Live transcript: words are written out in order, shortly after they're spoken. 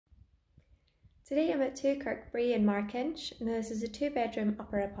Today I'm at 2 Kirk, Brae in Markinch. Now this is a 2-bedroom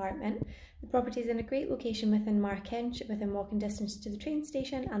upper apartment. The property is in a great location within Markinch, within walking distance to the train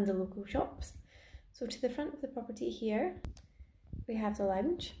station and the local shops. So to the front of the property here, we have the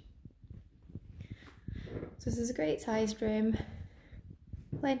lounge. So this is a great sized room,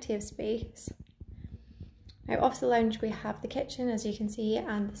 plenty of space. Now off the lounge we have the kitchen, as you can see,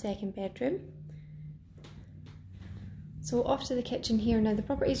 and the second bedroom. So off to the kitchen here. Now the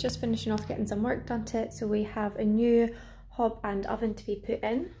property is just finishing off getting some work done to it, so we have a new hob and oven to be put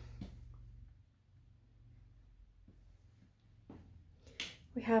in.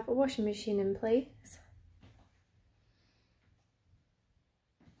 We have a washing machine in place.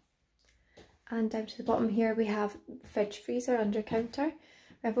 And down to the bottom here we have fridge freezer under counter.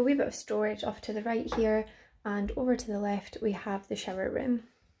 We have a wee bit of storage off to the right here, and over to the left we have the shower room.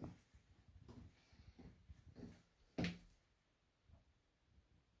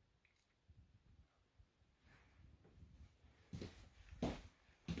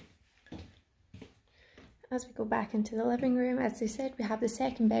 As we go back into the living room, as I said, we have the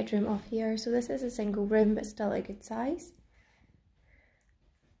second bedroom off here. So this is a single room but still a good size.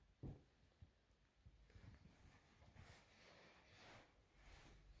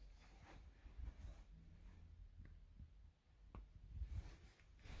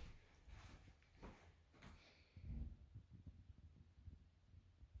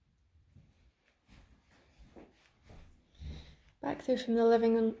 Back through from the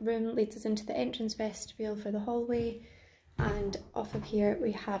living room leads us into the entrance vestibule for the hallway, and off of here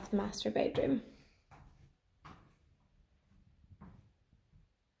we have the master bedroom.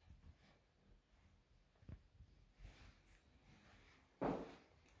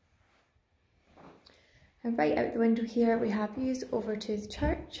 And right out the window here we have views over to the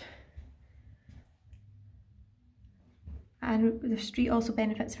church, and the street also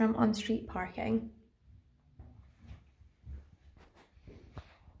benefits from on-street parking.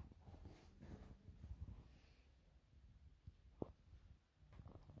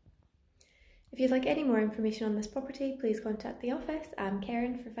 If you'd like any more information on this property, please contact the office. I'm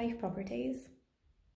Karen for 5 Properties.